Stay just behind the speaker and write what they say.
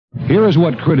Here is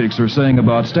what critics are saying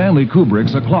about Stanley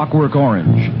Kubrick's A Clockwork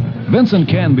Orange. Vincent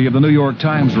Canby of the New York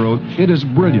Times wrote, "It is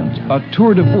brilliant, a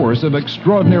tour de force of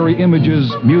extraordinary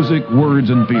images, music, words,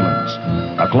 and feelings.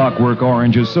 A Clockwork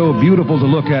Orange is so beautiful to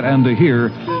look at and to hear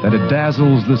that it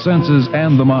dazzles the senses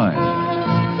and the mind."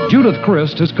 Judith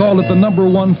Christ has called it the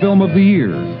 #1 film of the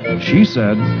year. She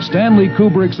said, "Stanley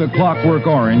Kubrick's A Clockwork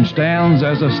Orange stands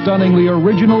as a stunningly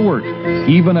original work,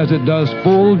 even as it does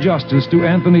full justice to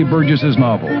Anthony Burgess's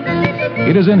novel.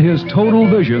 It is in his total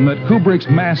vision that Kubrick's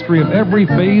mastery of every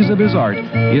phase of his art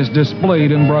is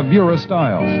displayed in bravura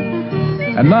style."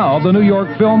 And now the New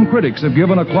York film critics have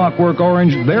given A Clockwork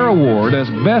Orange their award as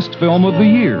Best Film of the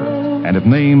Year, and have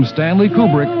named Stanley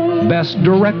Kubrick Best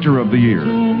Director of the Year.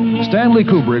 Stanley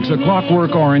Kubrick's A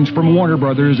Clockwork Orange from Warner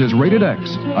Brothers is rated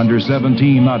X, under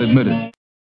 17 not admitted.